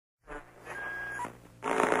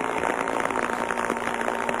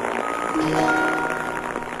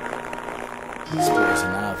Spores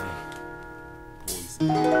and ivy. Poison.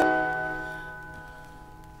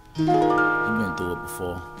 You've been through it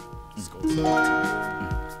before. This goes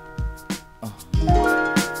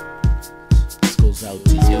out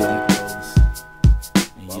to you.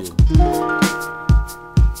 And you.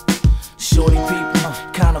 Shorty people,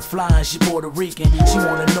 kinda flying, she Puerto Rican. She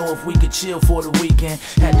wanna know if we could chill for the weekend.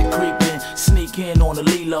 Had to creep in, sneak in on the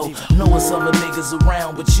Lilo. Know it's other niggas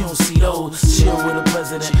around, but you don't see those. Chill with the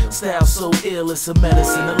president, style so ill, it's a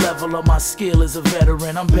medicine. The level of my skill is a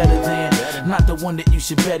veteran, I'm better than. Not the one that you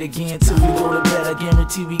should bet again. Till we go to bed, I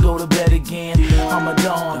guarantee we go to bed again. I'm a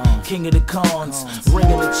Don, king of the cons,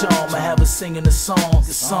 ringing the charm, I have her singing the song.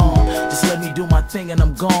 Just let me do my thing and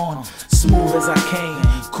I'm gone. Smooth as I came,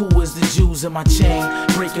 cool as the Jews in my chain.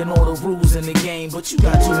 Breaking all the rules in the game, but you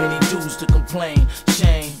got too many dudes to complain.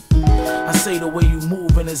 Shame. I say the way you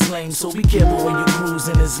move in is lame, so be careful when you cruise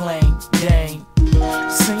in this lane. Dang.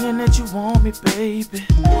 You're saying that you want me, baby.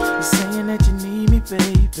 You're saying that you need me,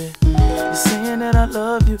 baby. You're saying that I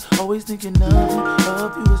love you, always thinking of you.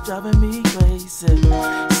 Love you is driving me crazy.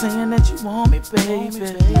 You're saying that you want me, baby.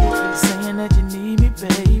 You're saying that you need me,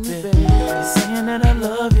 baby. You're saying that I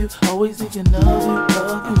love you, always thinking of you.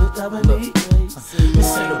 Love you is driving me crazy.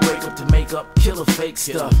 This ain't a breakup to make up, killer fake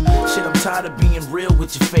stuff. Shit, I'm tired of being real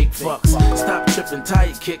with your fake fucks. Stop tripping,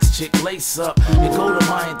 tire kicks, chick, lace up. And go to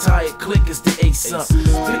my entire clique, is the ace up. Pick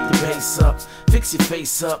the bass up, fix your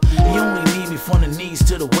face up. You only need me from the knees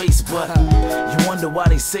to the waist, but you wonder why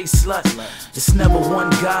they say slut. It's never one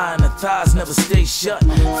guy and the thighs never stay shut.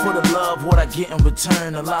 For the love, what I get in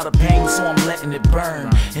return, a lot of pain, so I'm letting it burn.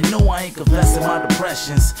 And no, I ain't confessing my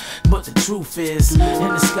depressions, but the truth is,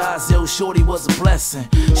 in disguise, yo, shorty was a blessing.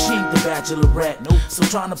 She ain't the bachelorette, so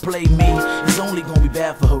trying to play me is only gonna be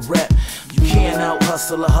bad for her rep. You can't out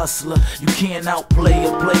hustle a hustler, you can't outplay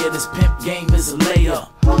a player. This pimp game is a layup.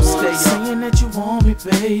 Stay up. Saying that you want me,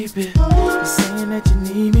 baby. You're saying that you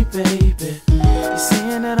need me, baby. You're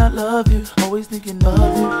saying that I love you, always thinking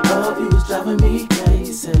of you. Love you is driving me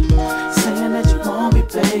crazy. Saying that you want me,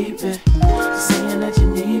 baby. You're saying that you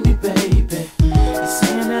need me, baby. You're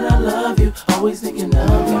saying that I love you, always thinking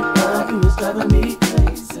of you. Love you is driving me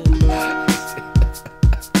crazy.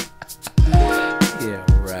 Yeah,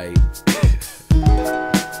 right.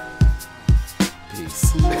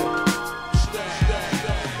 Peace.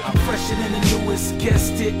 I'm fresher than the newest,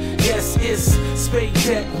 guessed it. Yes, it's Spade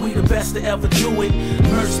Deck, we the best to ever do it.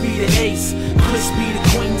 Merch be the ace, Chris be the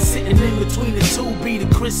queen. Sitting in between the two, be the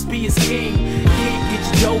crispiest king. Can't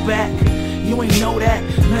get your dough back, you ain't know that.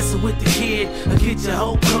 Messing with the kid, I get your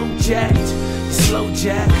whole coat jacked. Slow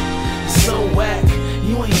jack, so whack.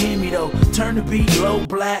 You ain't hear me though, turn the beat low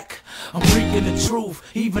black. I'm freaking the truth,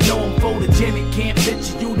 even though I'm photogenic. Can't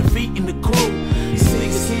picture you defeating the crew. These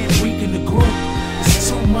niggas can't weaken the group. It's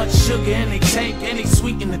too much sugar in they tank and they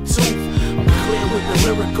sweeten the tooth. I'm clear with the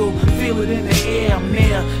lyrical, feel it in the air, I'm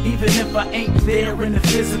near. Even if I ain't there in the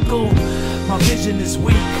physical, my vision is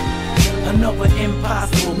weak. Another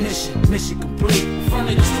impossible mission complete. From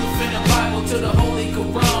the truth in the Bible to the Holy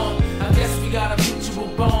Quran, I guess we got a mutual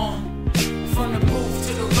bond.